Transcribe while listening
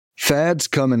Fads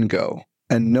come and go,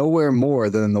 and nowhere more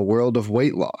than in the world of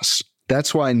weight loss.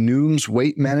 That's why Noom's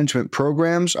weight management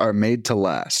programs are made to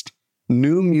last.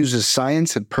 Noom uses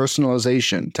science and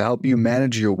personalization to help you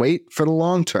manage your weight for the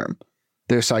long term.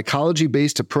 Their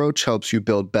psychology-based approach helps you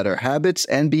build better habits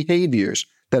and behaviors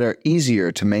that are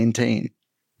easier to maintain.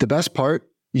 The best part?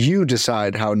 You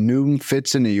decide how Noom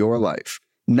fits into your life,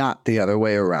 not the other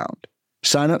way around.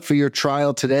 Sign up for your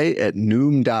trial today at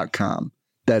Noom.com.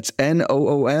 That's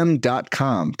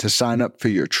Noom.com to sign up for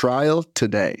your trial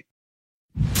today.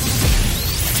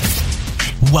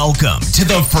 Welcome to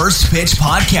the First Pitch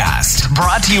Podcast,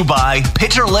 brought to you by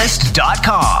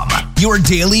PitcherList.com, your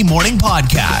daily morning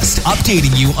podcast,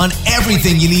 updating you on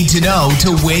everything you need to know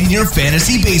to win your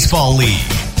fantasy baseball league.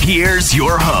 Here's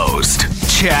your host,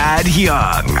 Chad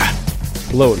Young.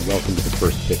 Hello and welcome to the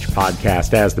First Pitch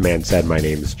Podcast. As the man said, my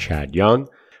name is Chad Young.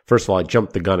 First of all, I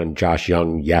jumped the gun on Josh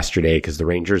Young yesterday because the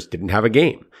Rangers didn't have a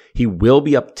game. He will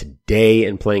be up today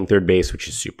and playing third base, which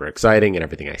is super exciting, and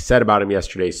everything I said about him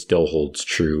yesterday still holds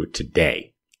true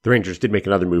today. The Rangers did make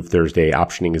another move Thursday,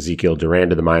 optioning Ezekiel Duran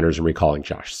to the minors and recalling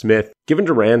Josh Smith. Given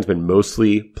Duran's been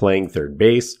mostly playing third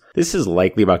base, this is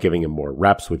likely about giving him more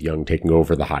reps with Young taking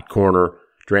over the hot corner.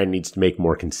 Duran needs to make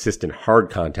more consistent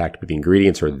hard contact, but the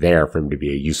ingredients are there for him to be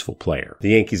a useful player. The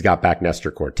Yankees got back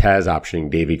Nestor Cortez, optioning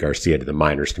Davy Garcia to the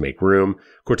minors to make room.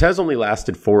 Cortez only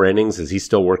lasted 4 innings as he's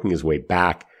still working his way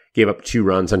back. Gave up 2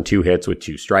 runs on 2 hits with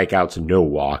 2 strikeouts and no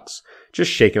walks.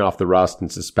 Just shaking off the rust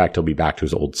and suspect he'll be back to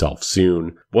his old self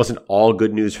soon. Wasn't all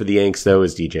good news for the Yanks though,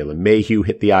 as DJ LeMahieu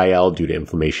hit the IL due to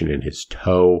inflammation in his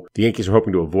toe. The Yankees were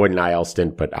hoping to avoid an IL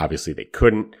stint, but obviously they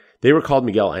couldn't. They recalled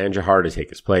Miguel Andujar to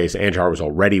take his place. Andujar was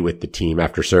already with the team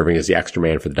after serving as the extra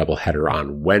man for the doubleheader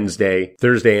on Wednesday.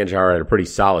 Thursday, Andujar had a pretty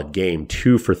solid game,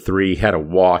 2 for 3, had a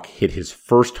walk, hit his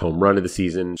first home run of the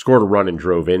season, scored a run and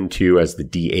drove in 2 as the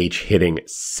DH, hitting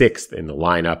 6th in the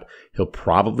lineup. He'll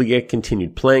probably get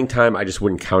continued playing time. I just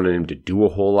wouldn't count on him to do a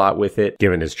whole lot with it,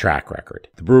 given his track record.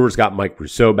 The Brewers got Mike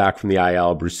Brousseau back from the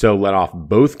IL. Brousseau led off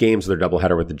both games of their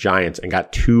doubleheader with the Giants and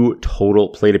got 2 total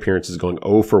plate appearances, going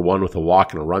 0 for 1 with a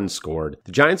walk and a run scored.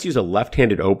 The Giants used a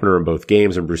left-handed opener in both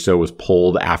games, and Brousseau was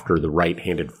pulled after the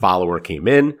right-handed follower came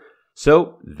in.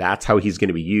 So that's how he's going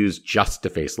to be used, just to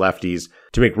face lefties.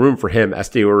 To make room for him,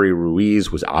 Esteury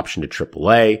Ruiz was optioned to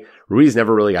AAA. Ruiz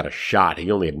never really got a shot.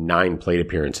 He only had 9 plate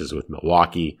appearances with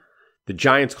Milwaukee. The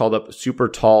Giants called up super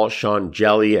tall Sean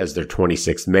Jelly as their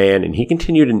 26th man, and he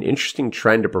continued an interesting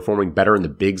trend of performing better in the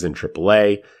bigs than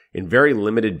AAA. In very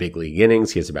limited big league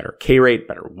innings, he has a better K rate,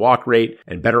 better walk rate,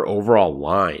 and better overall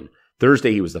line.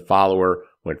 Thursday, he was the follower.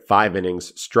 Went 5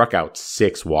 innings, struck out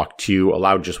 6, walked 2,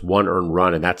 allowed just 1 earned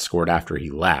run, and that scored after he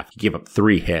left. He gave up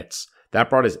 3 hits. That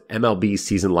brought his MLB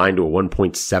season line to a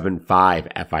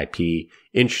 1.75 FIP.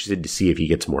 Interested to see if he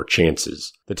gets more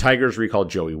chances. The Tigers recalled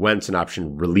Joey Wentz and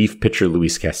optioned relief pitcher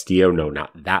Luis Castillo, no,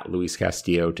 not that Luis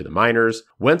Castillo, to the minors.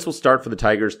 Wentz will start for the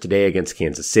Tigers today against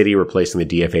Kansas City, replacing the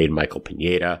DFA'd Michael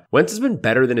Pineda. Wentz has been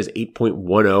better than his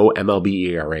 8.10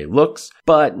 MLB ERA looks,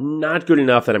 but not good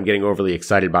enough that I'm getting overly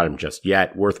excited about him just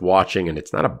yet. Worth watching, and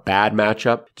it's not a bad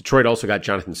matchup. Detroit also got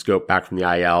Jonathan Scope back from the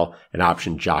IL and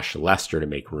optioned Josh Lester to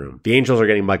make room. The Angels are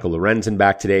getting Michael Lorenzen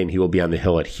back today, and he will be on the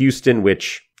hill at Houston,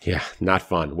 which... yeah, not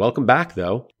fun. Welcome back,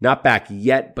 though. Not back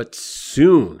yet, but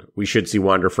soon we should see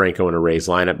Wander Franco in a Rays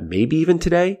lineup, maybe even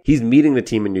today. He's meeting the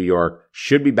team in New York,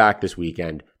 should be back this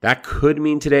weekend. That could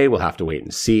mean today. We'll have to wait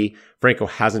and see. Franco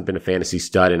hasn't been a fantasy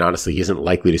stud, and honestly, he isn't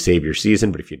likely to save your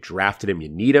season, but if you drafted him, you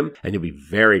need him, and you'll be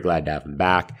very glad to have him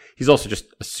back. He's also just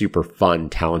a super fun,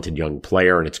 talented young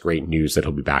player, and it's great news that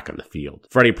he'll be back on the field.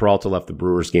 Freddie Peralta left the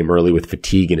Brewers game early with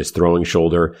fatigue in his throwing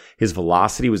shoulder. His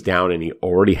velocity was down, and he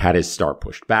already had his start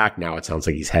pushed back. Now it sounds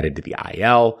like he's headed to the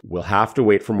IL. We'll have to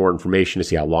wait for more information to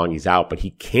see how long he's out, but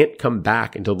he can't come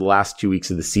back until the last 2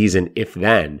 weeks of the season, if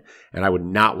then, and I would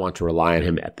not want to rely on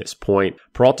him at this point.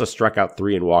 Peralta struck out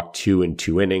 3 and walked 2 in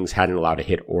 2 innings, hadn't allowed a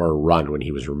hit or a run when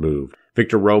he was removed.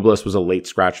 Victor Robles was a late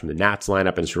scratch from the Nats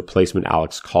lineup, and his replacement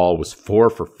Alex Call was 4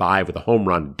 for 5 with a home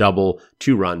run, double,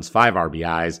 2 runs, 5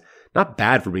 RBIs. Not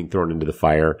bad for being thrown into the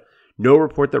fire. No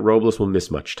report that Robles will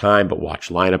miss much time, but watch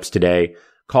lineups today.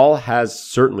 Call has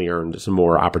certainly earned some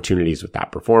more opportunities with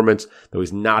that performance, though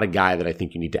he's not a guy that I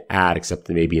think you need to add except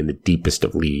maybe in the deepest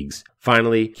of leagues.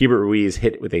 Finally, Keibert Ruiz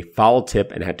hit with a foul tip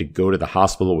and had to go to the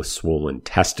hospital with swollen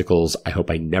testicles. I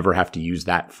hope I never have to use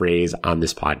that phrase on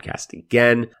this podcast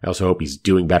again. I also hope he's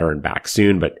doing better and back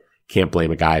soon, but Can't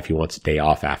blame a guy if he wants a day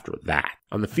off after that.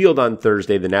 On the field on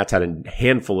Thursday, the Nats had a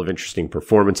handful of interesting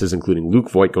performances, including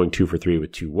Luke Voit going 2 for 3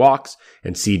 with 2 walks,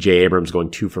 and C.J. Abrams going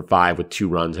 2 for 5 with 2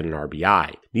 runs and an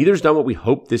RBI. Neither's done what we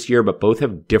hoped this year, but both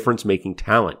have difference-making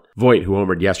talent. Voit, who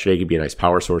homered yesterday, could be a nice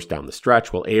power source down the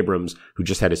stretch, while Abrams, who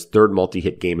just had his 3rd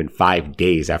multi-hit game in 5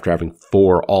 days after having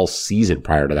 4 all season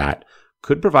prior to that,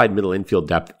 could provide middle infield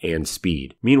depth and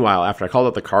speed. Meanwhile, after I called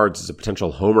out the Cards as a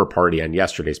potential homer party on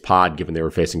yesterday's pod, given they were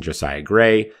facing Josiah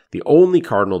Gray, the only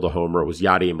Cardinal to homer was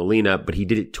Yadier Molina, but he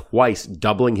did it twice,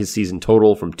 doubling his season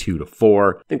total from 2 to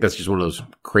 4. I think that's just one of those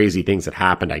crazy things that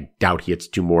happened. I doubt he hits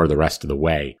 2 more the rest of the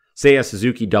way. Seiya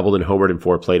Suzuki doubled and homered in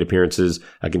 4 plate appearances,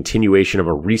 a continuation of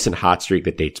a recent hot streak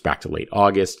that dates back to late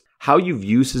August. How you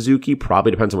view Suzuki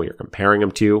probably depends on what you're comparing him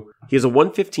to. He has a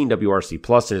 115 WRC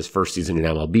plus in his first season in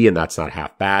MLB, and that's not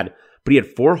half bad. But he had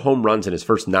 4 home runs in his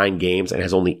first 9 games and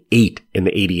has only 8 in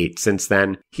the 88 since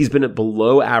then. He's been a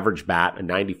below average bat, a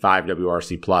 95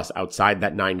 WRC plus outside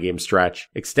that 9-game stretch.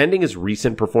 Extending his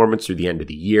recent performance through the end of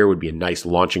the year would be a nice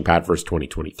launching pad for his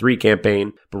 2023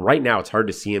 campaign. But right now, it's hard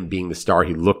to see him being the star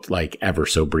he looked like ever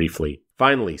so briefly.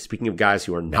 Finally, speaking of guys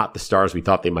who are not the stars we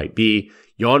thought they might be,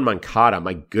 Yoan Moncada,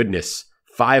 my goodness,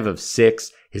 5 of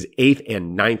 6, his 8th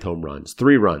and 9th home runs,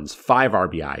 3 runs, 5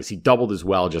 RBIs. He doubled as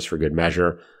well just for good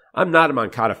measure. I'm not a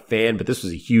Moncada fan, but this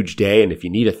was a huge day, and if you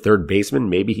need a third baseman,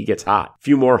 maybe he gets hot. A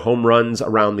few more home runs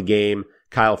around the game.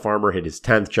 Kyle Farmer hit his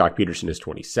 10th, Jock Peterson his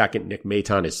 22nd, Nick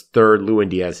Maton his 3rd, Lewin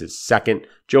Diaz his 2nd,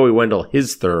 Joey Wendell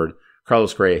his 3rd,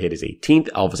 Carlos Correa hit his 18th,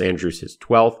 Elvis Andrus his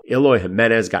 12th, Eloy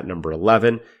Jimenez got number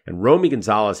 11, and Romy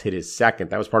Gonzalez hit his 2nd.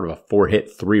 That was part of a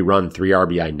 4-hit, 3-run, 3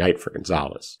 RBI night for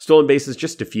Gonzalez. Stolen bases,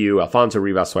 just a few. Alfonso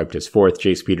Rivas swiped his 4th,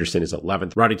 Jace Peterson his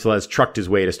 11th, Rowdy Tellez trucked his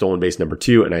way to stolen base number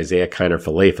 2, and Isaiah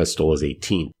Kiner-Falefa stole his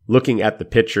 18th. Looking at the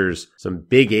pitchers, some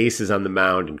big aces on the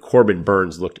mound, and Corbin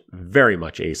Burns looked very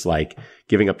much ace-like,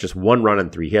 giving up just 1 run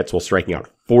and 3 hits while striking out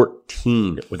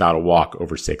 14 without a walk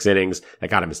over 6 innings. That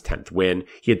got him his 10th win.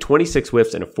 He had 26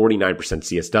 whiffs and a 49%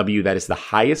 CSW. That is the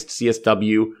highest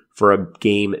CSW for a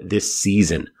game this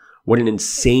season. What an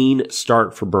insane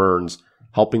start for Burns,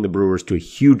 helping the Brewers to a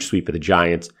huge sweep of the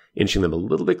Giants, inching them a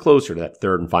little bit closer to that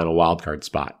 3rd and final wildcard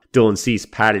spot. Dylan Cease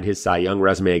padded his Cy Young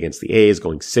resume against the A's,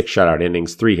 going 6 shutout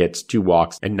innings, 3 hits, 2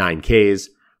 walks, and 9 Ks.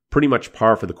 Pretty much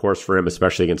par for the course for him,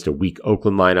 especially against a weak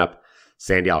Oakland lineup.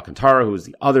 Sandy Alcantara, who was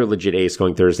the other legit ace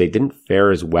going Thursday, didn't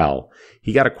fare as well.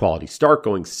 He got a quality start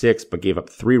going 6, but gave up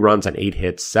 3 runs on 8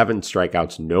 hits, 7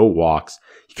 strikeouts, no walks.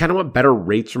 You kind of want better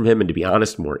rates from him and, to be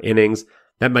honest, more innings.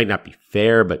 That might not be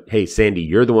fair, but hey, Sandy,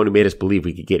 you're the one who made us believe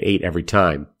we could get 8 every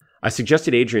time. I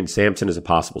suggested Adrian Sampson as a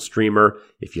possible streamer.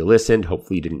 If you listened,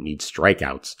 hopefully you didn't need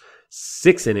strikeouts.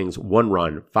 6 innings, 1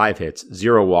 run, 5 hits,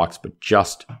 0 walks, but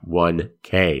just 1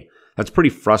 K. That's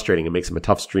pretty frustrating and makes him a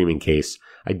tough streaming case.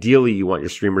 Ideally, you want your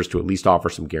streamers to at least offer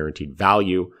some guaranteed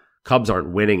value. Cubs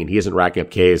aren't winning and he isn't racking up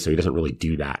Ks, so he doesn't really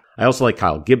do that. I also like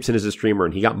Kyle Gibson as a streamer,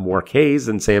 and he got more Ks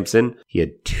than Sampson. He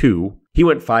had 2. He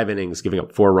went 5 innings, giving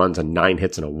up 4 runs on 9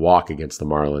 hits and a walk against the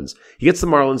Marlins. He gets the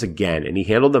Marlins again, and he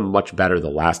handled them much better the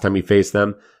last time he faced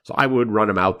them, so I would run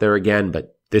him out there again,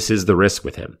 but this is the risk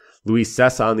with him. Luis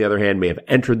Cessa, on the other hand, may have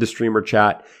entered the streamer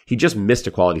chat. He just missed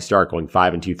a quality start, going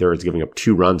 5 2/3, giving up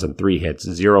 2 runs on 3 hits,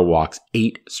 0 walks,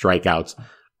 8 strikeouts.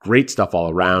 Great stuff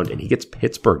all around, and he gets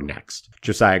Pittsburgh next.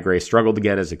 Josiah Gray struggled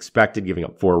again as expected, giving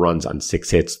up 4 runs on 6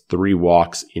 hits, 3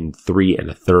 walks in 3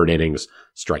 1/3 innings,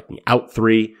 striking out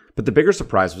 3. But the bigger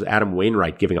surprise was Adam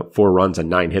Wainwright giving up 4 runs on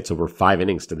 9 hits over 5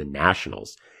 innings to the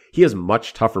Nationals. He has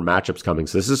much tougher matchups coming,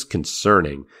 so this is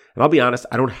concerning. And I'll be honest,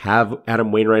 I don't have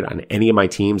Adam Wainwright on any of my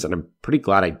teams, and I'm pretty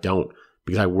glad I don't,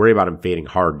 because I worry about him fading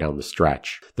hard down the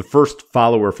stretch. The first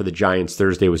follower for the Giants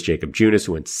Thursday was Jacob Junis,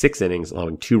 who went 6 innings,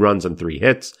 allowing 2 runs on 3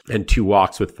 hits and 2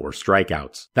 walks with 4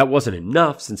 strikeouts. That wasn't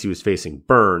enough since he was facing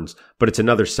Burns, but it's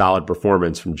another solid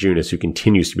performance from Junis, who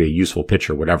continues to be a useful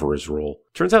pitcher, whatever his role.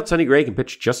 Turns out Sonny Gray can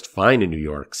pitch just fine in New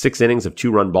York. 6 innings of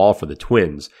 2-run ball for the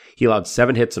Twins. He allowed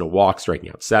 7 hits and a walk, striking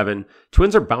out 7.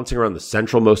 Twins are bouncing around the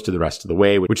Central most of the rest of the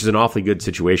way, which is an awfully good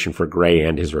situation for Gray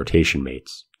and his rotation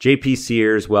mates. JP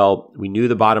Sears, well, we knew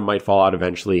the bottom might fall out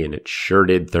eventually, and it sure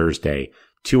did Thursday.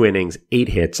 2 innings, 8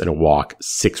 hits, and a walk,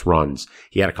 6 runs.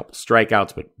 He had a couple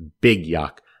strikeouts, but big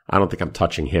yuck. I don't think I'm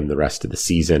touching him the rest of the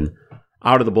season.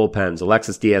 Out of the bullpens,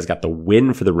 Alexis Diaz got the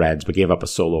win for the Reds, but gave up a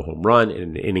solo home run in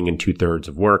an inning and 2/3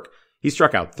 of work. He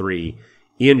struck out 3.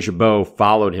 Ian Gibaut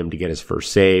followed him to get his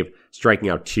first save, striking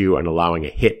out 2 and allowing a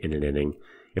hit in an inning.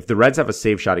 If the Reds have a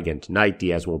save shot again tonight,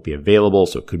 Diaz won't be available,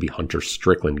 so it could be Hunter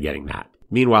Strickland getting that.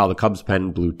 Meanwhile, the Cubs pen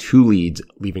blew 2 leads,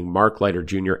 leaving Mark Leiter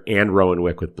Jr. and Rowan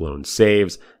Wick with blown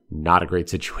saves. Not a great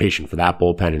situation for that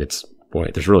bullpen, and it's boy,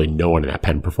 there's really no one in that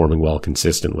pen performing well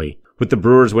consistently. With the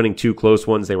Brewers winning 2 close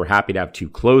ones, they were happy to have 2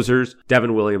 closers.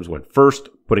 Devin Williams went first,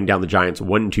 putting down the Giants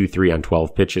 1-2-3 on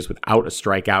 12 pitches without a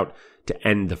strikeout to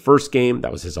end the first game.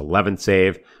 That was his 11th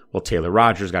save, while Taylor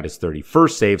Rogers got his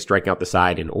 31st save, striking out the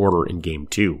side in order in Game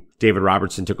 2. David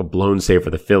Robertson took a blown save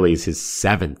for the Phillies, his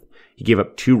 7th. He gave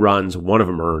up 2 runs, one of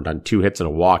them earned on 2 hits and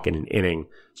a walk in an inning,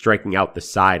 striking out the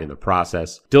side in the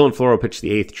process. Dylan Floro pitched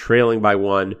the 8th, trailing by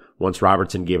 1. Once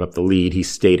Robertson gave up the lead, he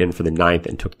stayed in for the 9th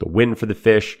and took the win for the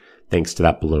Fish, thanks to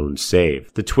that blown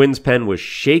save. The Twins' pen was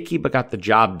shaky but got the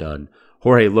job done.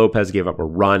 Jorge Lopez gave up a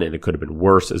run, and it could have been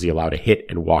worse as he allowed a hit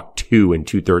and walked 2 in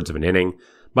 2/3 of an inning.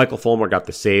 Michael Fulmer got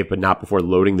the save, but not before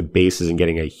loading the bases and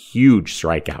getting a huge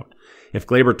strikeout. If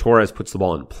Gleyber Torres puts the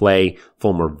ball in play,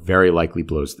 Fulmer very likely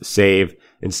blows the save.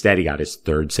 Instead, he got his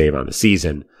 3rd save on the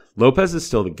season. Lopez is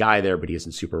still the guy there, but he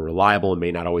isn't super reliable and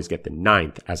may not always get the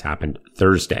 9th, as happened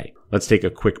Thursday. Let's take a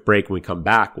quick break. When we come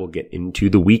back, we'll get into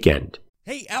the weekend.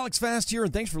 Hey, Alex Fast here,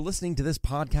 and thanks for listening to this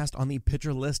podcast on the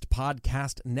Pitcher List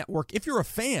Podcast Network. If you're a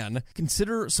fan,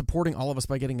 consider supporting all of us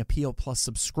by getting a PL Plus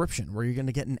subscription, where you're going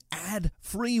to get an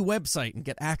ad-free website and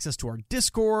get access to our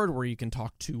Discord, where you can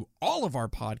talk to all of our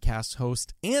podcast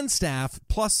hosts and staff.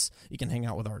 Plus, you can hang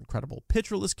out with our incredible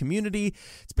Pitcher List community.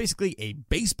 It's basically a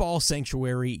baseball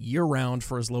sanctuary year-round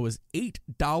for as low as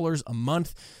 $8 a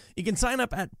month. You can sign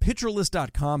up at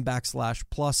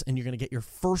pitcherlist.com/plus, and you're going to get your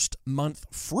first month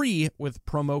free with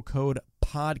promo code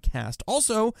podcast.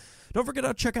 Also, don't forget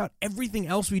to check out everything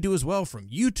else we do as well, from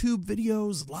YouTube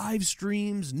videos, live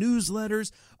streams,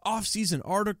 newsletters, off-season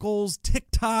articles,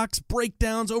 TikToks,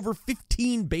 breakdowns, over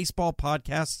 15 baseball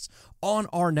podcasts on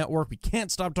our network. We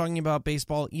can't stop talking about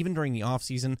baseball even during the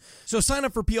off-season. So sign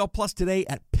up for PL Plus today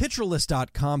at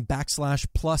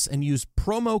pitcherlist.com/plus and use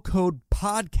promo code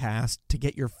podcast to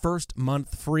get your first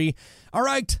month free. All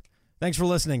right. Thanks for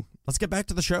listening. Let's get back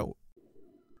to the show.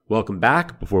 Welcome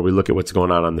back. Before we look at what's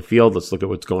going on the field, let's look at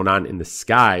what's going on in the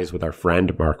skies with our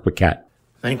friend Mark Paquette.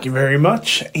 Thank you very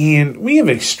much. And we have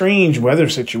a strange weather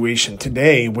situation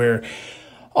today where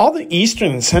all the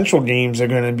Eastern and Central games are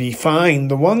going to be fine.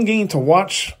 The one game to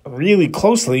watch really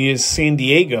closely is San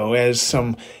Diego, as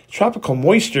some tropical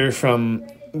moisture from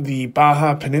the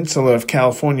Baja Peninsula of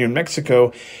California and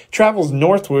Mexico travels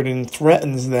northward and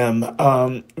threatens them.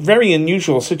 Very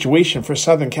unusual situation for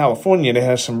Southern California to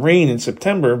have some rain in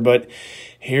September, but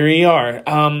here we are.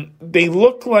 They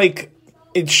look like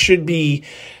it should be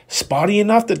spotty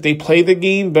enough that they play the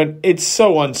game, but it's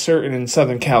so uncertain in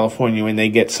Southern California when they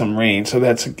get some rain, so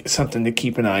that's something to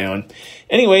keep an eye on.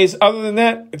 Anyways, other than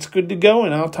that, it's good to go,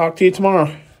 and I'll talk to you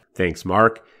tomorrow. Thanks,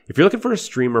 Mark. If you're looking for a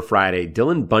streamer Friday,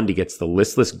 Dylan Bundy gets the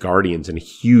listless Guardians in a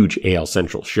huge AL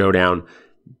Central showdown.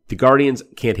 The Guardians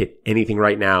can't hit anything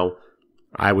right now.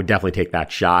 I would definitely take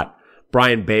that shot.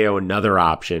 Brian Bayo, another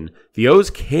option. The O's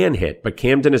can hit, but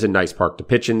Camden is a nice park to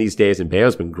pitch in these days, and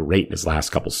Bayo's been great in his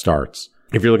last couple starts.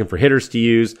 If you're looking for hitters to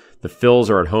use, the Phils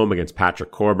are at home against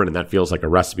Patrick Corbin, and that feels like a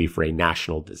recipe for a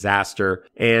national disaster.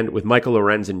 And with Michael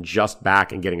Lorenzen just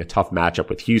back and getting a tough matchup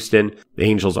with Houston, the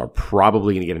Angels are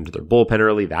probably going to get into their bullpen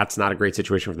early. That's not a great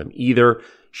situation for them either.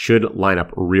 Should line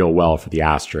up real well for the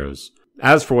Astros.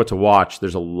 As for what to watch,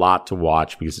 there's a lot to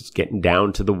watch because it's getting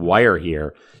down to the wire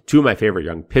here. 2 of my favorite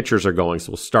young pitchers are going,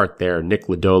 so we'll start there. Nick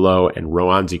Lodolo and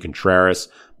Roansy Contreras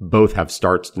both have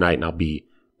starts tonight, and I'll be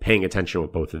paying attention to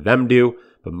what both of them do.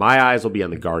 But my eyes will be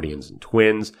on the Guardians and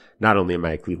Twins. Not only am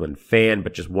I a Cleveland fan,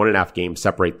 but just 1.5 games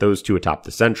separate those two atop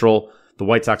the Central. The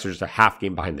White Sox are just a half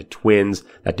game behind the Twins.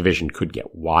 That division could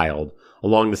get wild.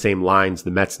 Along the same lines, the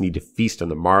Mets need to feast on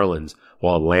the Marlins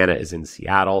while Atlanta is in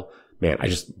Seattle. Man, I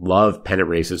just love pennant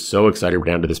races. So excited we're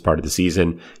down to this part of the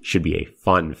season. Should be a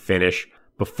fun finish.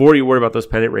 Before you worry about those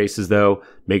pennant races, though,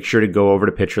 make sure to go over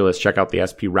to Pitcher List, check out the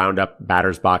SP Roundup,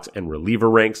 Batters Box, and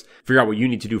Reliever Ranks. Figure out what you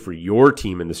need to do for your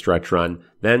team in the stretch run.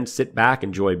 Then sit back,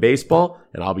 enjoy baseball,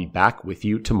 and I'll be back with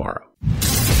you tomorrow.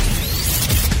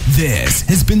 This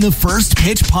has been the First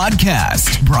Pitch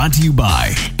Podcast, brought to you by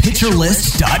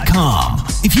PitcherList.com.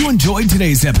 If you enjoyed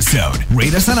today's episode,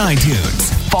 rate us on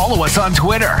iTunes, follow us on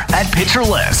Twitter at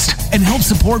PitcherList, and help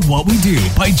support what we do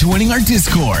by joining our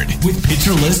Discord with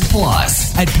PitcherList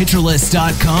Plus at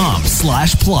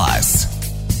PitcherList.com/plus.